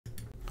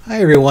Hi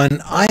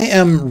everyone, I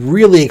am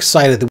really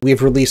excited that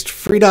we've released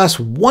Freedos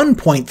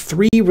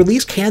 1.3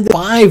 release candidate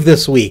 5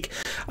 this week.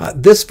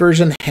 This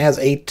version has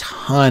a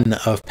ton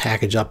of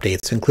package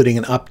updates, including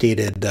an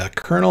updated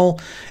kernel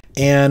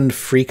and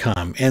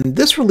FreeCOM. And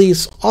this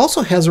release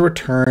also has a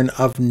return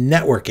of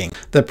networking.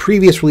 The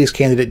previous release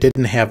candidate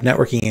didn't have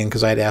networking in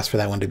because I'd asked for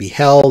that one to be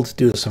held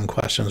due to some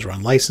questions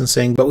around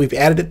licensing, but we've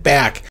added it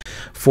back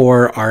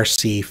for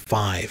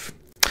RC5.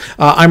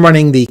 I'm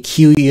running the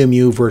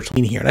QEMU virtual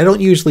machine here, and I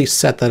don't usually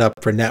set that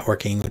up for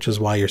networking, which is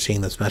why you're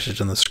seeing this message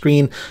on the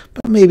screen,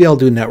 but maybe I'll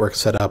do network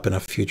setup in a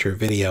future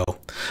video.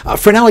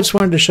 For now, I just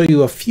wanted to show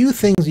you a few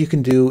things you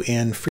can do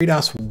in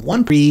Freedos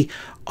 1.3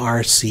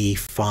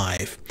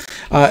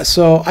 RC5.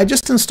 So I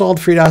just installed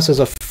Freedos as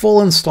a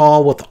full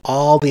install with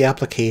all the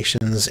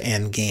applications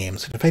and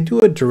games. And if I do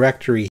a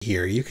directory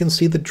here, you can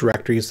see the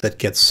directories that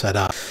get set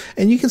up.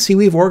 And you can see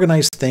we've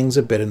organized things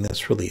a bit in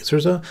this release.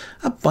 There's a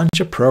bunch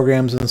of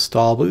programs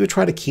installed, but we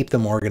try to keep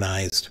them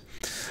organized.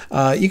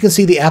 You can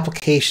see the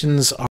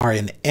applications are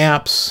in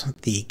apps,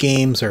 the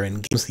games are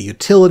in games, the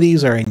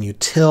utilities are in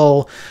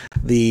util,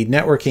 the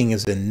networking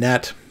is in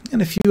net,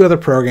 and a few other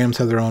programs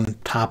have their own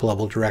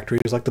top-level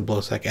directories like the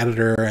BlowSec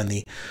editor and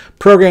the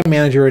program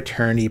manager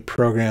attorney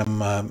program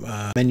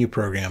menu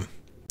program.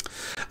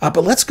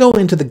 But let's go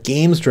into the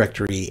games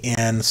directory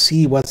and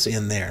see what's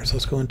in there. So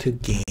let's go into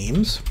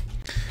games.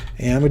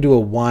 And I'm going to do a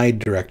wide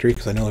directory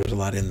because I know there's a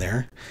lot in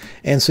there.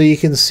 And so you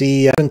can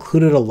see I've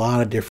included a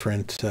lot of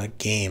different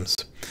games.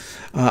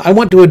 I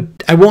won't do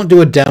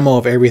a demo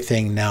of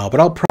everything now, but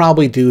I'll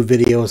probably do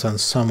videos on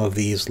some of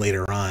these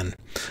later on.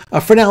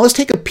 For now, let's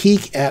take a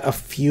peek at a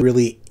few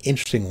really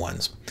interesting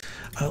ones.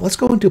 Let's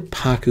go into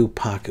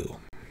Paku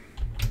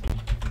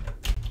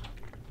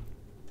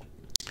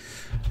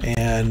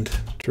and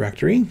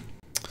directory.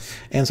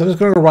 And so I'm just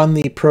going to run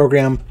the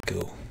program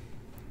Paku.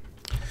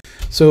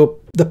 So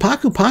the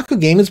Paku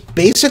game is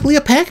basically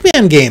a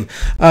Pac-Man game.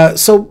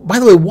 So by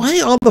the way, why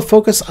all the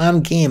focus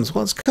on games?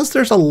 Well, it's because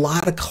there's a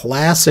lot of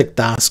classic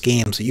DOS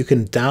games that you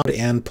can download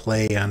and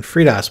play on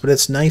Freedos, but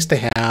it's nice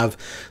to have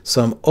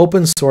some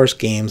open source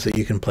games that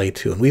you can play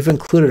too. And we've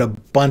included a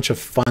bunch of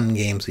fun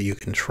games that you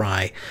can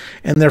try,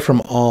 and they're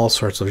from all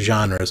sorts of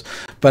genres.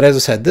 But as I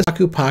said, this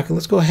Paku,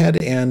 let's go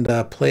ahead and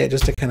play it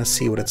just to kind of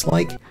see what it's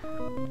like.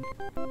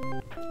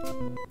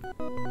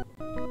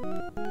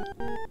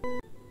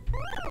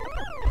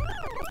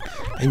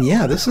 And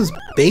yeah, this is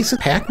basic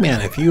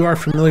Pac-Man. If you are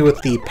familiar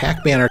with the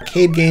Pac-Man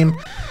arcade game,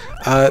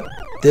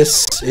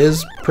 this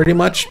is pretty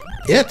much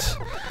it.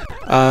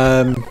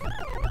 I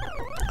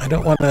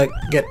don't want to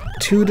get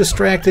too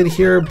distracted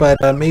here, but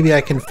maybe I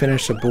can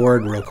finish the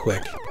board real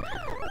quick.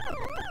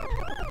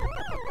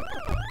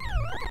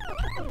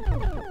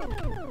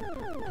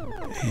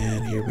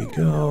 And here we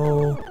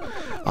go.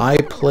 I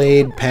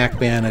played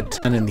Pac-Man a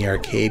ton in the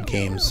arcade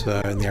games,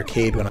 in the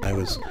arcade when I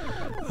was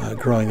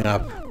growing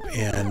up.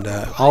 And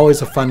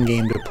always a fun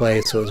game to play,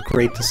 so it was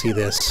great to see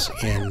this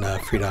in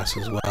Freedos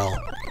as well.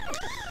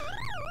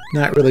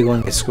 Not really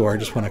going to score, I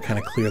just want to kind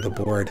of clear the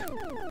board.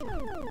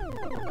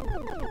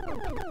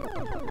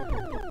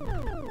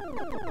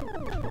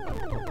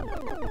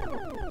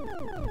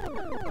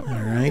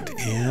 Alright,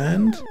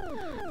 and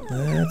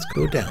let's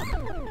go down.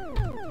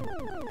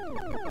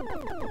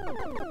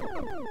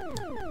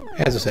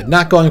 As I said,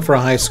 not going for a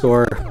high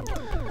score.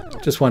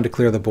 Just wanted to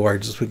clear the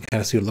board, just so we can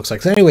kind of see what it looks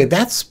like. So anyway,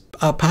 that's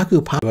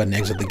Paku and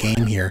exit the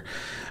game here.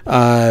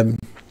 Yeah,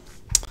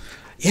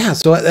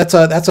 so that's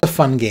a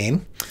fun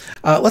game.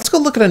 Let's go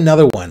look at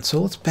another one.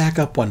 So let's back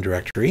up one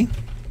directory.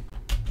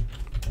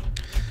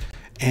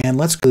 And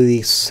let's go to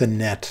the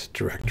Senet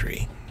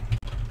directory.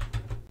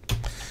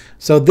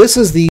 So this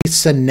is the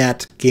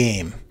Senet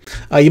game.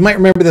 You might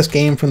remember this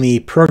game from the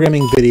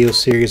programming video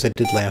series I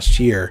did last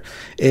year.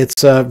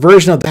 It's a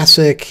version of the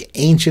classic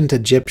ancient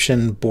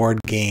Egyptian board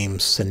game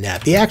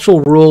Senet. The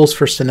actual rules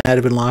for Senet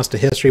have been lost to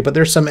history, but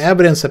there's some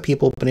evidence that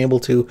people have been able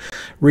to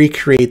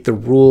recreate the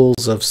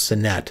rules of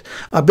Senet.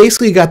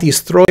 Basically, you got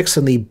these throwsticks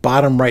in the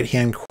bottom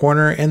right-hand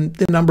corner, and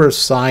the number of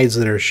sides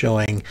that are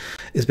showing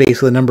is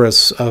basically the number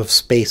of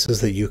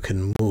spaces that you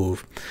can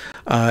move.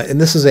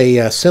 And this is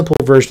a simple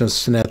version of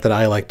Senet that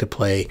I like to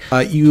play.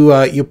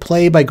 You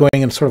play by going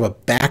in sort of a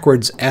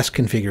backwards S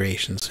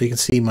configuration. So you can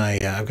see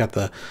I've got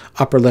the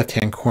upper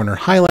left-hand corner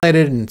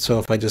highlighted, and so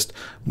if I just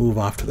move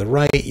off to the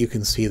right, you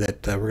can see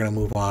that we're going to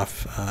move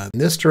off in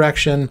this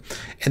direction.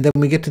 And then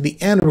when we get to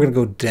the end, we're going to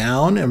go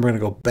down and we're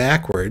going to go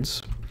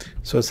backwards.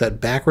 So it's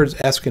that backwards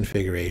S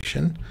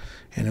configuration.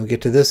 And then we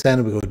get to this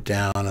end, we go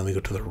down and we go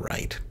to the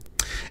right.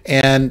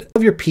 And all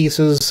of your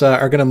pieces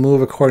are going to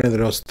move according to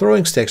those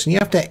throwing sticks, and you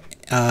have to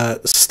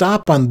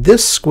stop on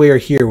this square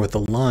here with the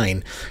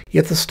line. You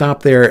have to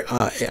stop there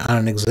on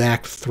an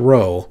exact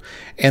throw,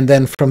 and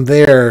then from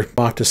there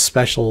off to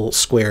special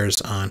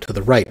squares on to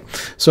the right.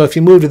 So if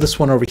you move to this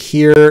one over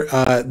here,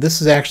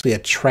 this is actually a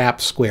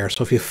trap square.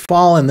 So if you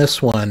fall in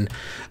this one,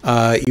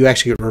 you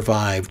actually get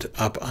revived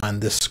up on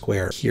this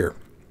square here.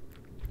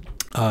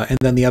 And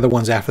then the other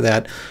ones after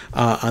that,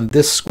 on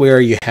this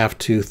square, you have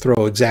to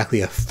throw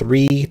exactly a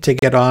 3 to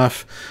get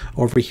off.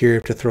 Over here, you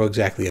have to throw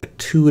exactly a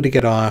 2 to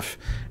get off.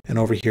 And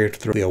over here, you have to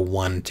throw a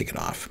 1 to get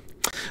off.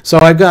 So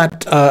I've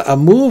got a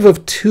move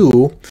of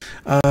 2.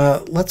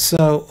 Let's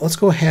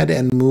go ahead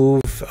and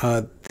move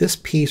this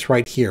piece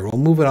right here.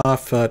 We'll move it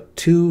off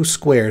 2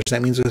 squares.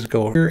 That means it's going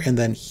to go here and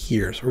then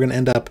here. So we're going to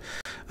end up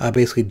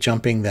basically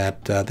jumping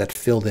that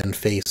filled-in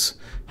face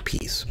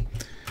piece.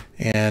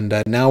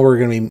 And now we're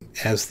going to be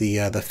as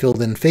the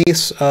filled-in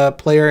face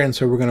player, and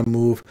so we're going to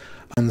move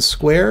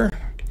unsquare,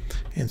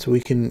 and so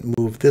we can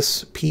move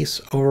this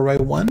piece over by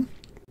 1.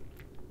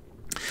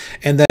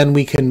 And then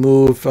we can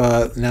move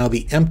now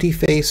the empty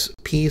face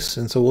piece,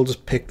 and so we'll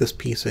just pick this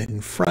piece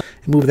in front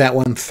and move that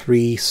one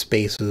 3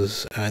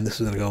 spaces, and this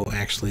is going to go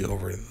actually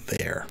over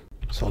there.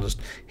 So I'll just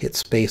hit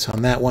space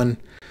on that one.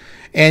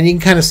 And you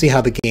can kind of see how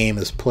the game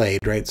is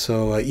played, right?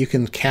 So you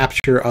can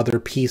capture other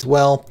pieces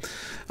well.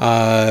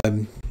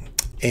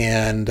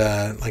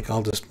 Like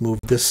I'll just move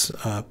this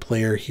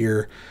player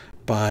here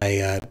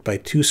by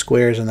 2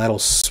 squares, and that'll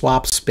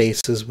swap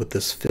spaces with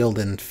this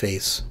filled-in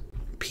face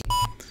piece.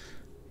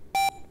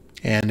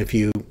 And if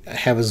you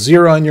have a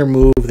 0 on your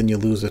move, then you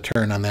lose a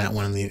turn on that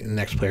one, and the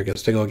next player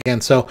gets to go again.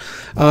 So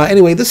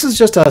anyway, this is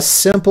just a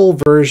simple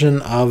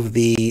version of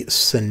the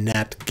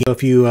Senet game. So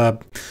if you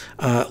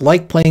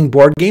like playing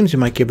board games, you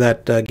might give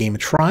that game a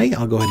try.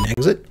 I'll go ahead and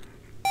exit.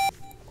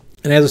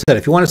 And as I said,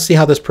 if you want to see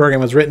how this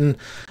program was written,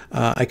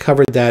 I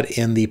covered that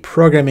in the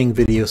programming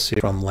video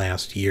series from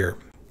last year.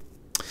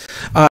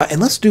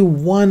 And let's do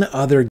one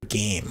other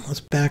game.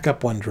 Let's back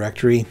up one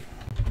directory.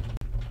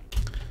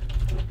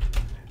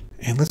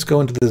 And let's go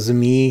into the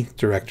ZME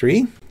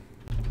directory.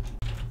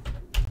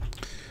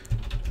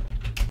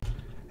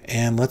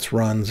 And let's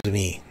run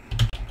ZME.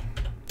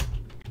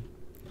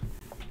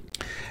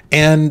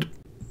 And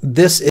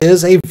this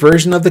is a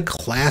version of the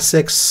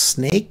classic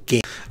snake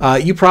game.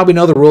 You probably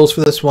know the rules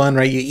for this one,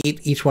 right? You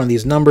eat each one of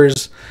these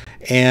numbers,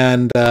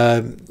 and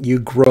you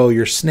grow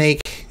your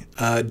snake.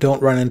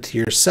 Don't run into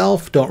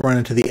yourself. Don't run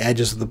into the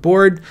edges of the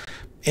board.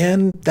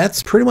 And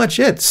that's pretty much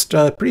it. It's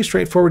a pretty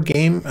straightforward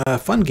game,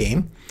 fun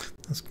game.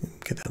 Let's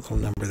get that little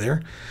number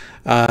there.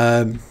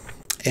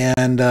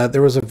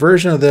 There was a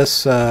version of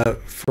this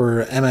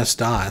for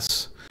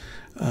MS-DOS.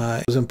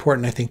 It was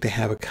important, I think, to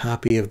have a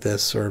copy of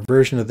this or a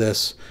version of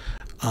this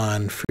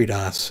on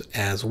FreeDOS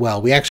as well.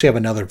 We actually have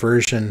another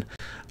version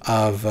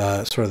of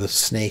sort of the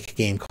snake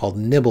game called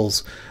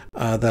Nibbles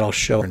that I'll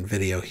show in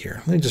video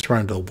here. Let me just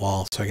run into the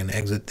wall so I can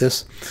exit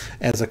this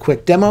as a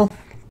quick demo.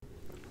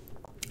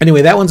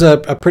 Anyway, that one's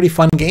a pretty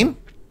fun game.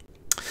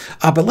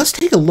 But let's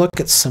take a look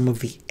at some of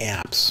the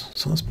apps.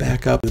 So let's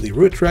back up to the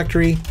root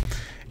directory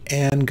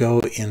and go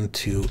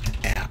into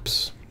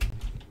apps.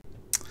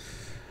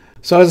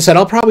 So as I said,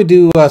 I'll probably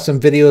do some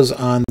videos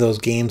on those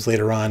games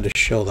later on to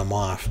show them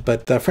off.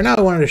 But for now,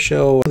 I wanted to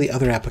show the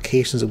other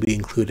applications that we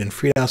include in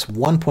FreeDOS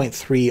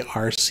 1.3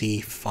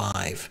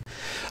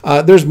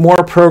 RC5. There's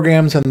more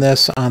programs than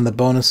this on the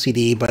bonus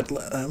CD, but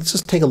let's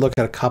just take a look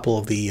at a couple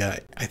of the,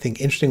 I think,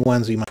 interesting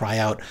ones you might try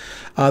out.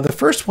 The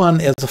first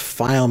one is a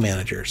file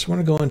manager. So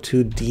we're going to go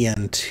into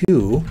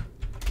DN2,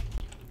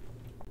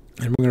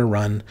 and we're going to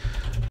run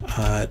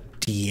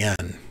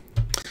DN.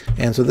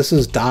 And so this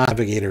is DOS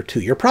Navigator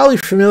 2. You're probably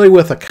familiar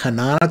with a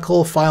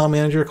Canonical file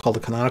manager called the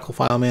Canonical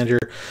File Manager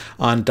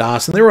on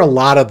DOS, and there were a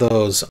lot of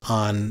those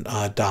on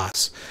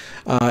DOS.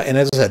 And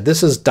as I said,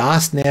 this is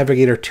DOS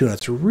Navigator 2, and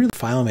it's a real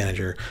file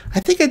manager. I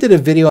think I did a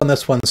video on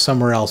this one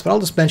somewhere else, but I'll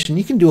just mention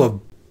you can do a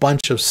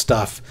bunch of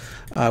stuff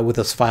with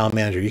this file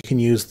manager. You can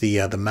use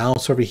the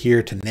mouse over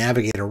here to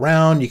navigate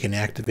around. You can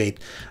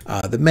activate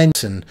the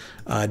menus and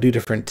do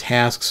different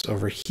tasks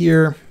over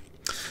here.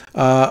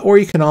 Or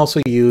you can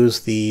also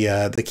use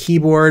the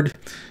keyboard,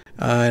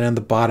 and on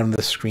the bottom of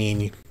the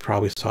screen you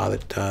probably saw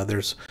that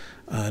there's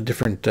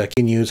different, you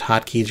can use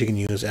hotkeys, you can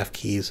use F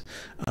keys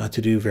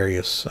to do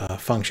various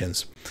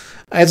functions.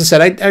 As I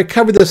said, I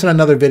covered this in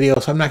another video,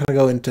 so I'm not going to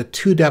go into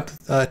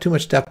too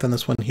much depth on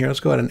this one here. Let's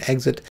go ahead and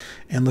exit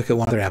and look at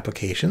one of their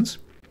applications.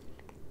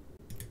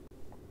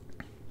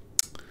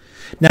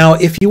 Now,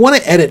 if you want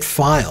to edit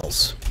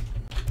files,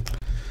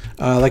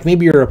 like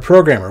maybe you're a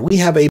programmer, we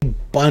have a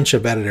bunch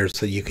of editors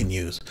that you can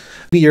use.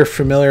 Maybe you're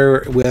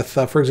familiar with,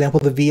 for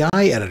example, the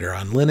VI editor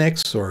on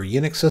Linux or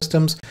Unix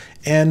systems,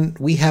 and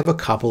we have a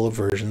couple of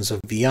versions of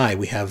VI.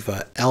 We have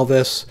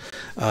Elvis,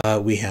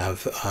 we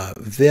have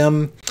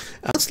Vim.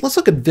 Let's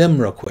look at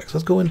Vim real quick. So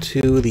let's go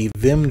into the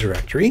Vim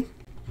directory,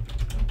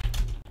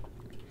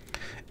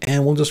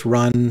 and we'll just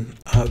run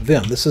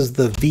Vim. This is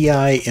the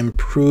VI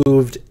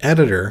improved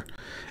editor,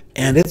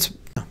 and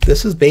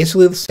this is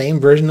basically the same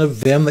version of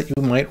Vim that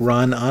you might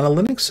run on a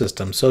Linux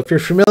system. So if you're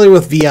familiar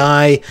with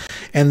VI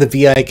and the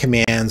VI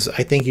commands,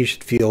 I think you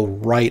should feel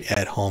right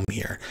at home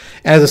here.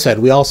 As I said,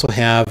 we also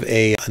have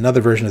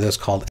another version of this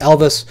called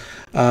Elvis,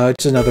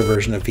 which is another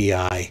version of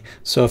VI.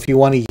 So if you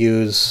want to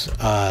use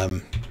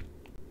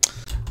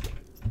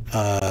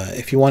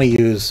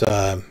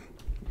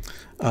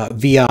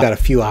VI, got a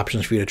few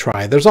options for you to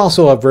try. There's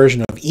also a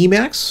version of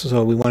Emacs,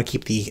 so we want to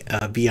keep the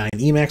VI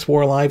and Emacs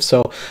war alive.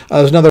 So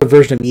there's another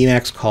version of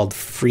Emacs called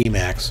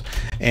FreeMacs,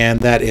 and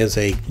that is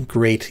a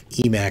great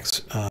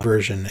Emacs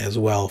version as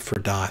well for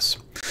DOS.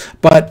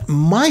 But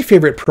my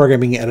favorite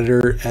programming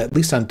editor, at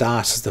least on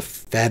DOS, is the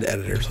Fed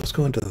editor. So let's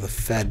go into the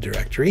Fed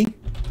directory,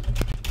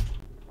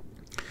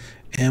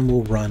 and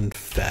we'll run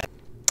Fed.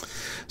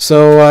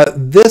 So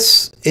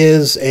this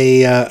is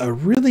a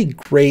really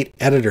great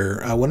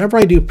editor. Whenever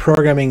I do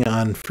programming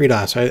on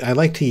FreeDOS, I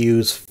like to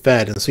use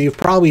Fed. And so you've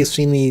probably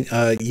seen me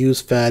use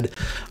Fed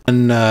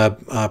on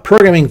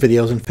programming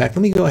videos. In fact,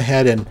 let me go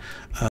ahead and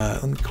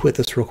let me quit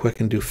this real quick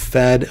and do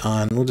Fed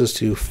on, we'll just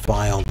do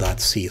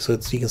file.c. So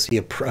you can see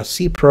a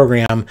C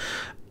program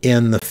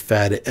in the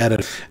Fed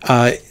editor.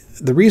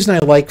 The reason I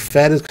like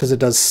Fed is because it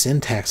does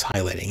syntax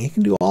highlighting. You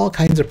can do all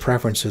kinds of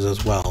preferences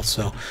as well.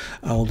 So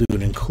we'll do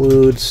an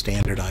include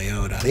standard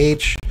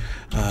io.h,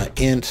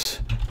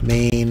 int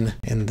main,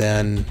 and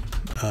then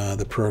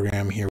the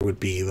program here would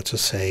be, let's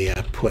just say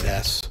put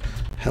s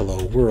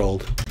hello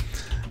world.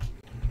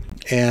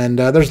 And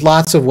there's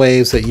lots of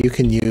ways that you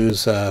can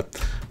use the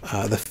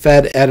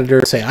Fed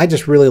editor. I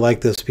just really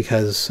like this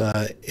because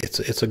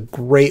it's a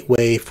great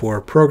way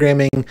for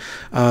programming.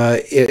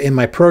 In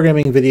my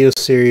programming video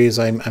series,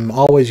 I'm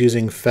always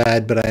using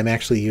Fed, but I'm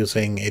actually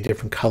using a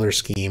different color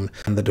scheme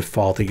than the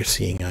default that you're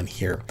seeing on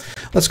here.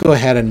 Let's go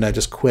ahead and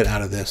just quit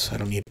out of this. I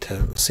don't need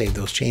to save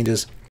those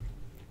changes.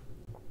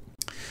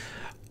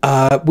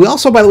 We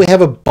also, by the way,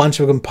 have a bunch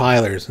of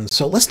compilers, and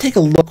so let's take a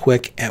look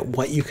quick at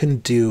what you can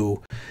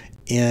do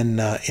in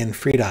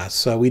FreeDOS.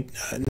 So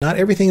not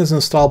everything is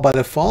installed by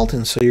default,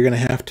 and so you're going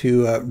to have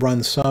to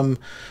run some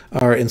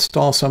or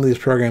install some of these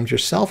programs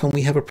yourself. And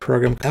we have a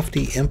program,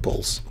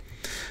 FDimples,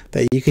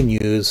 that you can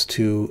use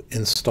to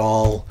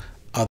install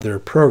other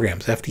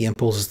programs.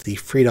 FDimples is the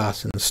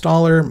FreeDOS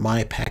installer,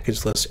 my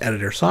package list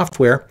editor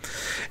software,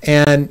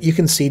 and you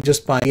can see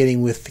just by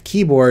getting with the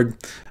keyboard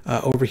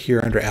over here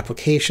under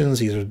applications,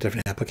 these are the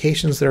different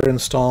applications that are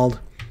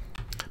installed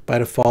by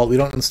default. We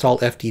don't install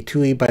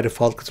FD2E by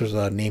default because there's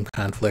a name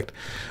conflict.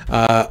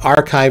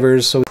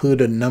 Archivers, so we include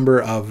a number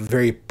of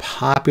very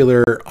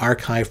popular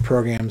archive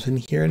programs in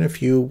here, and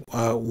if you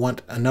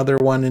want another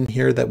one in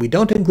here that we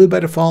don't include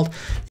by default,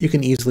 you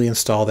can easily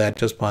install that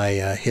just by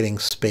hitting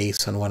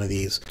space on one of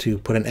these to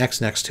put an X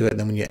next to it, and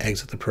then when you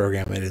exit the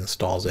program, it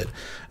installs it.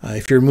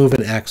 If you remove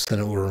an X, then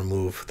it will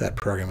remove that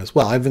program as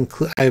well. I've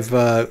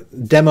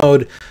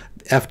demoed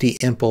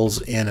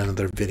FDimples in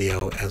another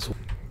video as well.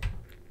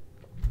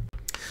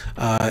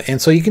 And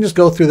so you can just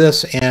go through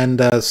this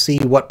and see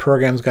what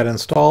programs got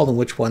installed and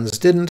which ones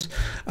didn't.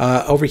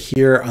 Over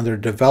here under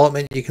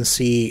development, you can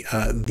see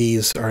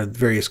these are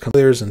various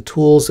compilers and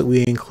tools that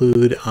we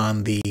include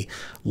on the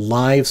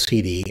live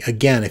CD.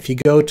 Again, if you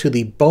go to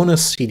the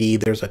bonus CD,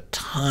 there's a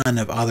ton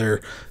of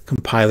other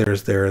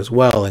compilers there as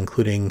well,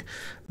 including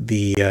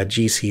the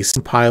GCC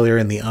compiler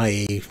and the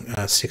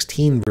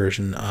IA16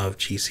 version of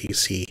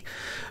GCC.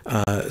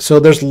 So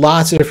there's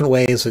lots of different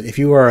ways. If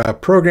you are a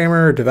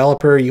programmer or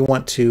developer, you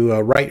want to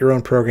write your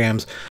own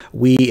programs,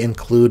 we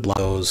include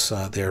those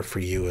there for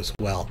you as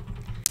well.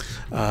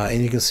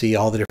 And you can see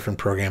all the different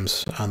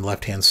programs on the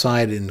left-hand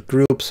side in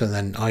groups, and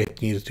then all you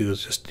need to do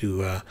is just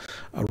do a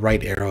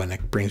right arrow, and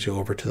it brings you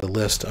over to the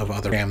list of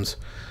other programs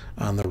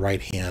on the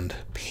right-hand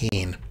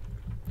pane.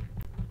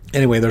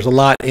 Anyway, there's a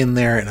lot in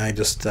there, and I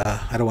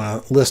don't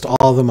want to list all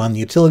of them on the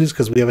utilities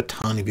because we have a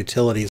ton of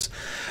utilities.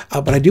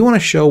 But I do want to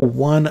show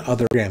one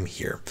other program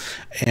here,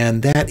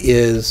 and that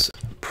is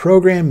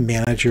Program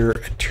Manager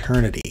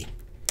Eternity.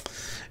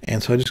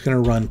 And so I'm just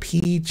going to run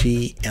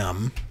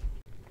pgm.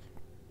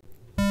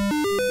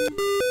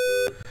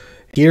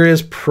 Here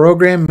is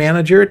Program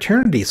Manager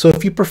Eternity. So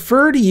if you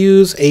prefer to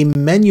use a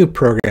menu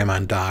program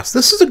on DOS,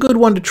 this is a good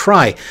one to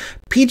try.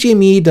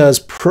 PGME does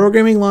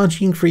programming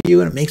launching for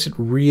you, and it makes it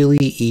really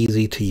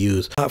easy to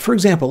use. For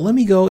example, let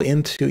me go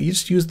into, you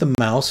just use the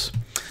mouse,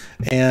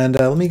 and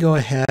let me go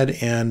ahead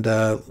and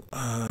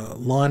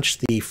launch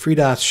the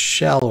Freedos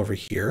Shell over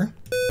here.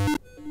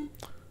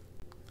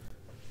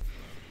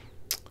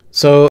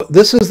 So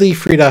this is the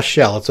Freedos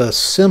Shell. It's a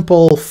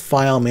simple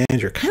file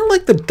manager, kind of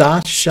like the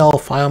DOS Shell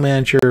file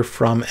manager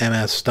from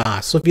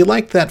MS-DOS. So if you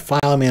like that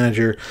file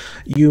manager,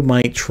 you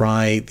might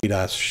try the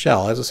DOS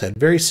Shell. As I said,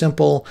 very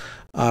simple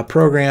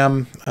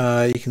program.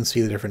 You can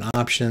see the different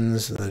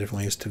options, the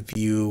different ways to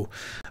view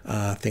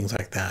things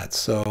like that.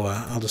 So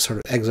I'll just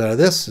sort of exit out of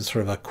this. It's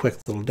sort of a quick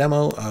little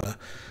demo of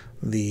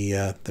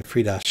the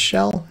Freedos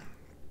Shell.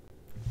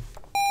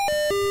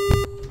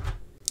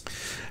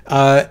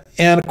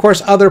 And of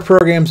course, other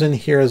programs in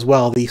here as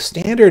well. The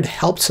standard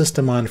help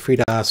system on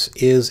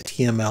FreeDOS is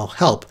HTML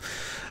help.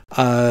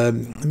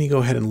 Let me go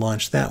ahead and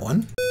launch that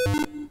one.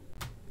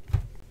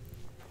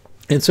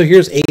 And so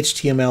here's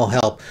HTML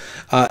help.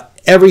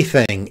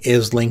 Everything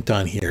is linked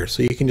on here.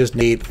 So you can just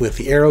navigate with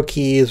the arrow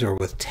keys or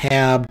with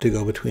tab to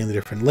go between the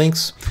different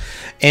links.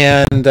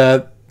 And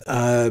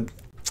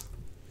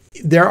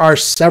there are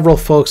several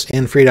folks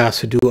in Freedos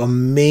who do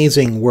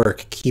amazing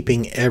work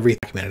keeping everything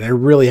documented. I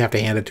really have to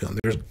hand it to them.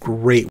 There's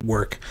great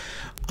work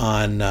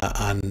on the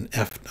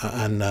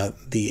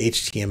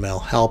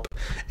HTML help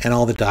and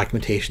all the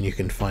documentation you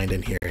can find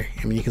in here.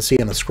 I mean, you can see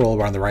on the scroll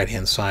bar on the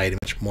right-hand side,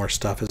 much more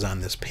stuff is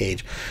on this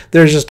page.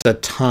 There's just a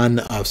ton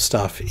of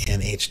stuff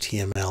in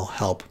HTML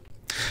help.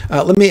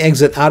 Let me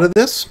exit out of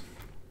this.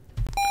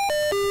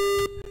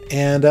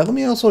 And let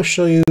me also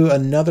show you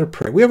another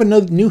program. We have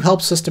another new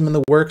help system in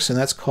the works, and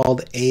that's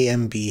called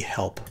Amb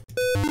Help.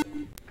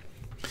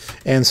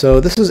 And so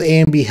this is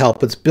Amb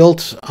Help. It's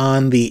built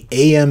on the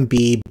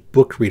Amb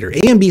book reader.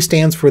 Amb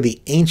stands for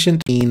the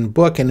Ancient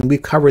Book, and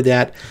we've covered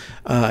that,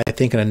 I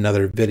think, in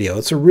another video.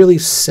 It's a really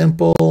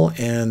simple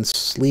and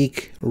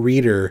sleek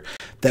reader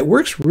that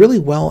works really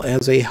well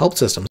as a help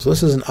system. So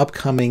this is an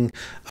upcoming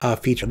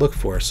feature to look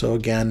for. So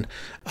again,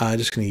 I'm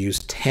just going to use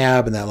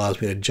Tab, and that allows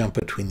me to jump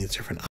between these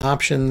different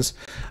options.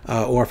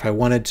 Or if I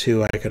wanted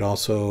to, I could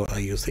also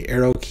use the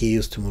arrow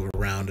keys to move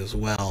around as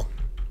well.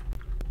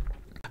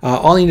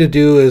 All you need to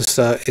do is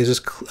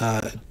just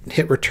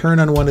hit return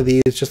on one of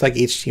these, just like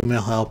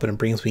HTML help, and it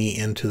brings me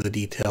into the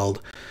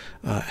detailed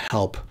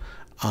help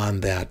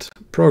on that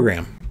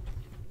program.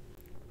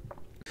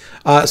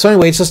 So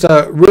anyway, it's just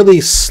a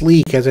really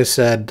sleek, as I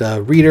said,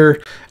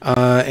 reader,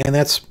 and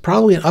that's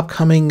probably an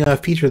upcoming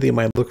feature that you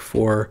might look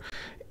for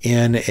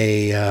in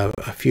a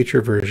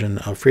future version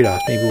of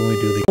Freedos, maybe when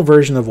we do the full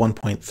version of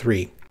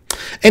 1.3.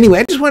 Anyway,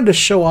 I just wanted to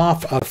show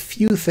off a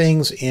few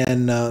things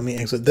in, let me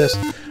exit this.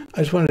 I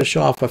just wanted to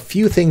show off a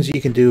few things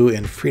you can do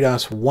in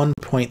Freedos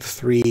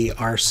 1.3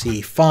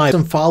 RC5.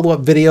 Some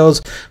follow-up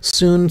videos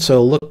soon,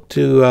 so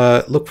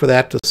look for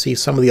that to see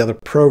some of the other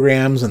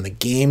programs and the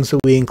games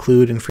that we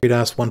include in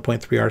Freedos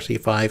 1.3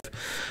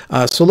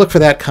 RC5. So look for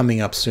that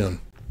coming up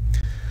soon.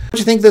 What do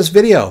you think of this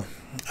video?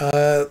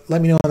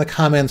 Let me know in the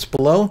comments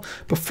below.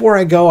 Before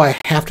I go, I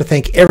have to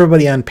thank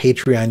everybody on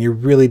Patreon. You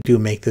really do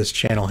make this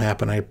channel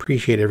happen. I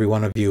appreciate every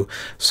one of you.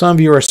 Some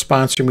of you are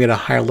sponsoring me at a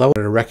higher level.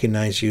 I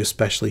recognize you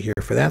especially here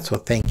for that, so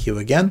thank you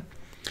again.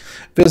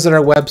 Visit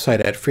our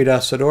website at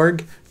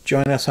freedos.org.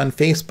 Join us on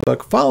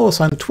Facebook. Follow us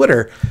on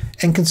Twitter.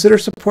 And consider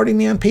supporting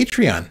me on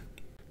Patreon.